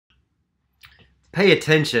Pay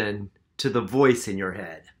attention to the voice in your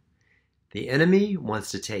head. The enemy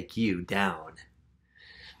wants to take you down.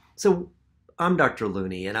 So, I'm Dr.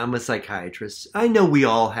 Looney, and I'm a psychiatrist. I know we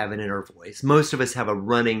all have an inner voice. Most of us have a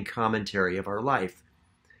running commentary of our life.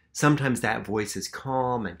 Sometimes that voice is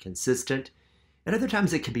calm and consistent, and other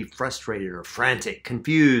times it can be frustrated or frantic,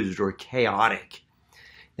 confused or chaotic.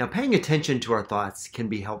 Now, paying attention to our thoughts can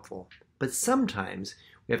be helpful, but sometimes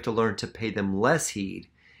we have to learn to pay them less heed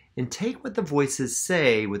and take what the voices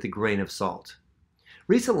say with a grain of salt.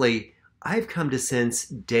 Recently, I've come to sense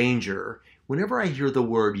danger whenever I hear the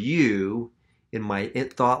word you in my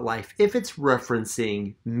thought life if it's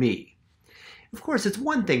referencing me. Of course, it's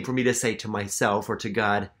one thing for me to say to myself or to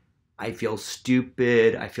God, I feel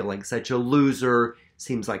stupid, I feel like such a loser,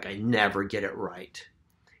 seems like I never get it right.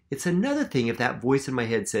 It's another thing if that voice in my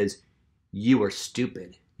head says, you are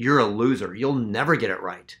stupid, you're a loser, you'll never get it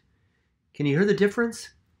right. Can you hear the difference?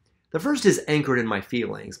 The first is anchored in my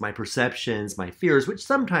feelings, my perceptions, my fears, which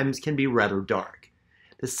sometimes can be rather dark.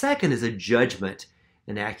 The second is a judgment,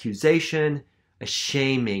 an accusation, a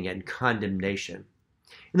shaming, and condemnation.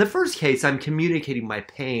 In the first case, I'm communicating my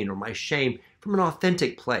pain or my shame from an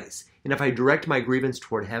authentic place. And if I direct my grievance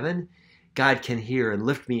toward heaven, God can hear and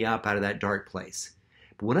lift me up out of that dark place.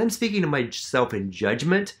 But when I'm speaking to myself in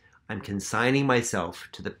judgment, I'm consigning myself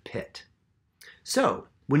to the pit. So,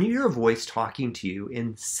 when you hear a voice talking to you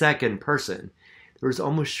in second person, there is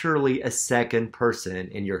almost surely a second person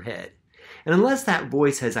in your head. And unless that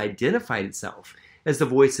voice has identified itself as the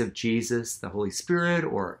voice of Jesus, the Holy Spirit,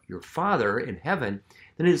 or your Father in heaven,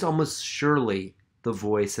 then it is almost surely the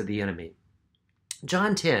voice of the enemy.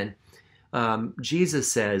 John 10, Jesus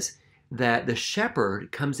says that the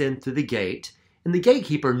shepherd comes in through the gate, and the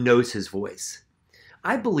gatekeeper knows his voice.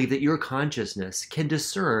 I believe that your consciousness can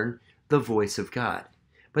discern the voice of God.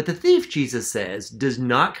 But the thief, Jesus says, does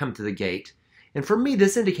not come through the gate. And for me,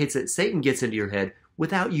 this indicates that Satan gets into your head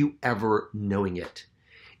without you ever knowing it.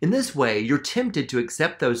 In this way, you're tempted to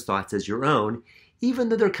accept those thoughts as your own, even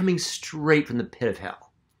though they're coming straight from the pit of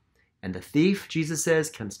hell. And the thief, Jesus says,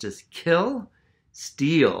 comes to kill,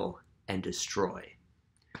 steal, and destroy.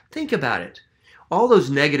 Think about it. All those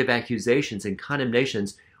negative accusations and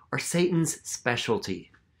condemnations are Satan's specialty.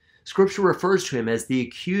 Scripture refers to him as the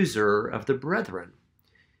accuser of the brethren.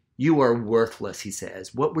 You are worthless, he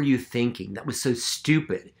says. What were you thinking? That was so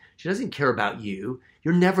stupid. She doesn't care about you.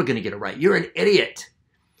 You're never going to get it right. You're an idiot.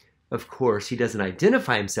 Of course, he doesn't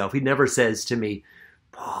identify himself. He never says to me,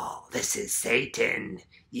 Paul, this is Satan.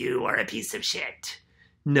 You are a piece of shit.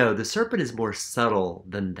 No, the serpent is more subtle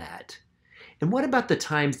than that. And what about the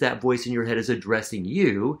times that voice in your head is addressing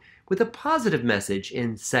you with a positive message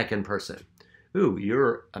in second person? Ooh,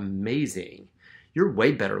 you're amazing. You're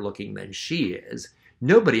way better looking than she is.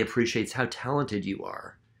 Nobody appreciates how talented you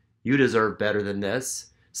are. You deserve better than this.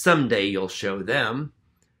 Someday you'll show them.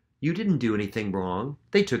 You didn't do anything wrong.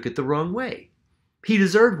 They took it the wrong way. He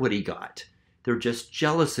deserved what he got. They're just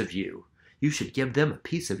jealous of you. You should give them a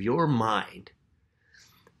piece of your mind.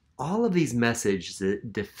 All of these messages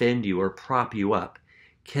that defend you or prop you up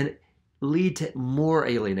can lead to more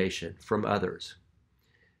alienation from others.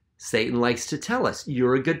 Satan likes to tell us,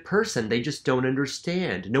 you're a good person. They just don't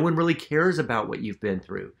understand. No one really cares about what you've been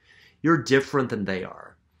through. You're different than they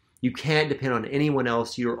are. You can't depend on anyone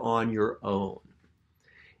else. You're on your own.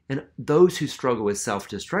 And those who struggle with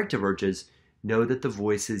self-destructive urges know that the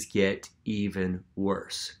voices get even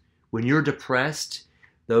worse. When you're depressed,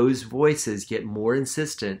 those voices get more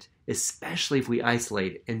insistent, especially if we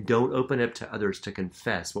isolate and don't open up to others to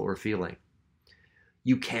confess what we're feeling.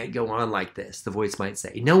 You can't go on like this, the voice might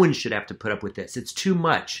say. No one should have to put up with this. It's too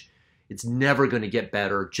much. It's never going to get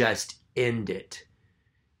better. Just end it.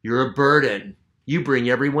 You're a burden. You bring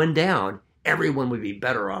everyone down. Everyone would be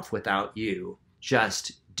better off without you.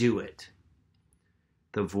 Just do it.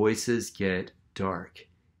 The voices get dark.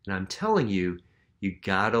 And I'm telling you, you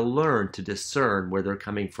gotta learn to discern where they're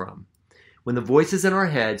coming from. When the voices in our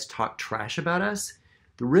heads talk trash about us,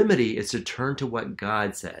 the remedy is to turn to what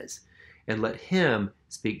God says and let Him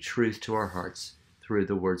speak truth to our hearts through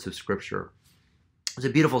the words of Scripture. There's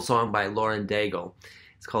a beautiful song by Lauren Daigle.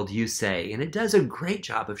 It's called You Say, and it does a great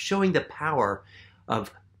job of showing the power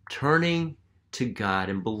of turning to God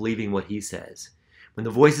and believing what He says. When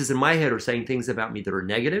the voices in my head are saying things about me that are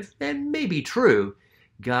negative and maybe true,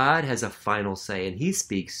 God has a final say and He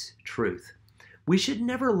speaks truth. We should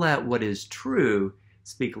never let what is true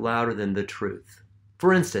speak louder than the truth.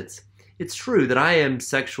 For instance, it's true that I am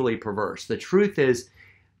sexually perverse. The truth is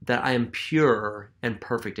that I am pure and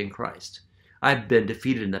perfect in Christ. I've been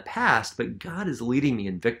defeated in the past, but God is leading me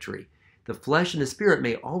in victory. The flesh and the spirit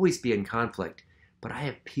may always be in conflict, but I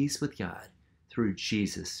have peace with God through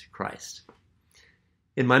Jesus Christ.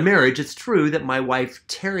 In my marriage, it's true that my wife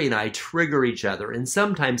Terry and I trigger each other and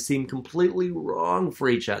sometimes seem completely wrong for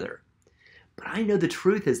each other. But I know the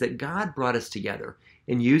truth is that God brought us together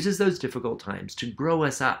and uses those difficult times to grow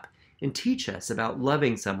us up and teach us about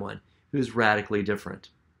loving someone who's radically different.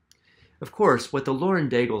 Of course, what the Lauren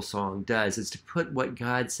Daigle song does is to put what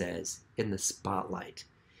God says in the spotlight.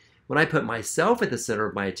 When I put myself at the center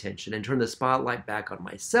of my attention and turn the spotlight back on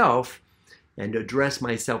myself and address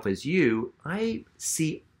myself as you, I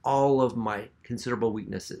see all of my considerable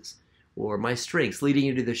weaknesses or my strengths leading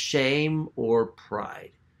into the shame or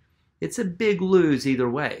pride. It's a big lose either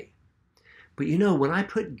way. But when I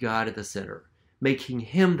put God at the center, making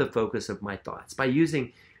him the focus of my thoughts, by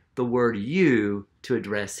using the word you to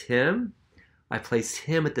address him, I place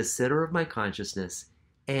him at the center of my consciousness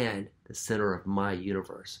and the center of my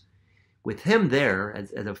universe. With him there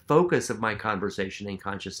as a focus of my conversation and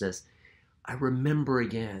consciousness, I remember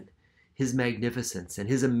again his magnificence and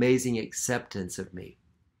his amazing acceptance of me.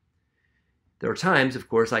 There are times, of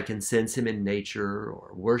course, I can sense him in nature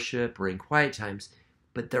or worship or in quiet times,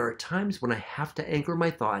 but there are times when I have to anchor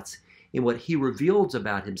my thoughts in what he reveals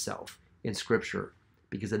about himself in Scripture,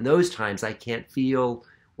 because in those times I can't feel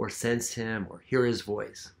or sense him or hear his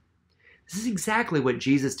voice. This is exactly what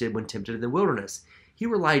Jesus did when tempted in the wilderness. He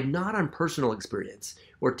relied not on personal experience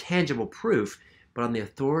or tangible proof, but on the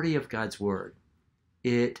authority of God's word.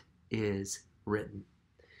 It is written.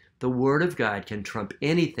 The word of God can trump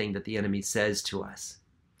anything that the enemy says to us.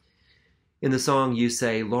 In the song You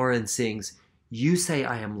Say, Lauren sings, "You say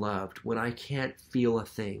I am loved when I can't feel a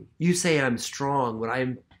thing. You say I'm strong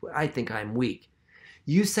when I think I'm weak.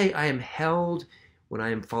 You say I am held when I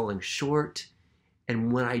am falling short,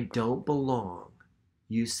 and when I don't belong,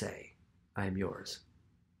 you say I am yours."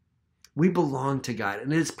 We belong to God,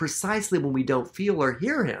 and it is precisely when we don't feel or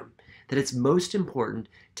hear him that it's most important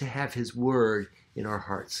to have his word in our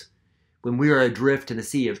hearts. When we are adrift in a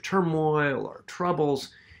sea of turmoil or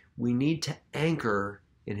troubles, we need to anchor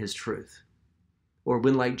in his truth. Or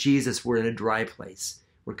when, like Jesus, we're in a dry place,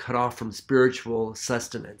 we're cut off from spiritual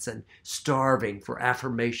sustenance and starving for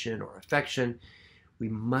affirmation or affection, we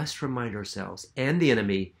must remind ourselves and the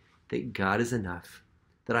enemy that God is enough,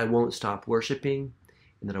 that I won't stop worshiping,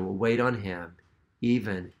 and that I will wait on him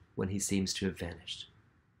even when he seems to have vanished.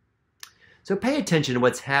 So pay attention to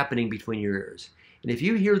what's happening between your ears. And if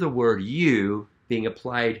you hear the word you being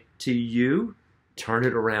applied to you, turn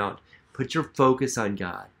it around. Put your focus on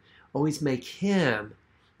God. Always make him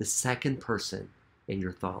the second person in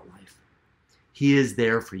your thought life. He is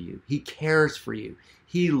there for you. He cares for you.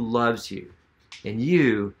 He loves you. And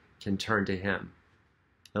you can turn to him.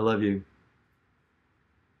 I love you.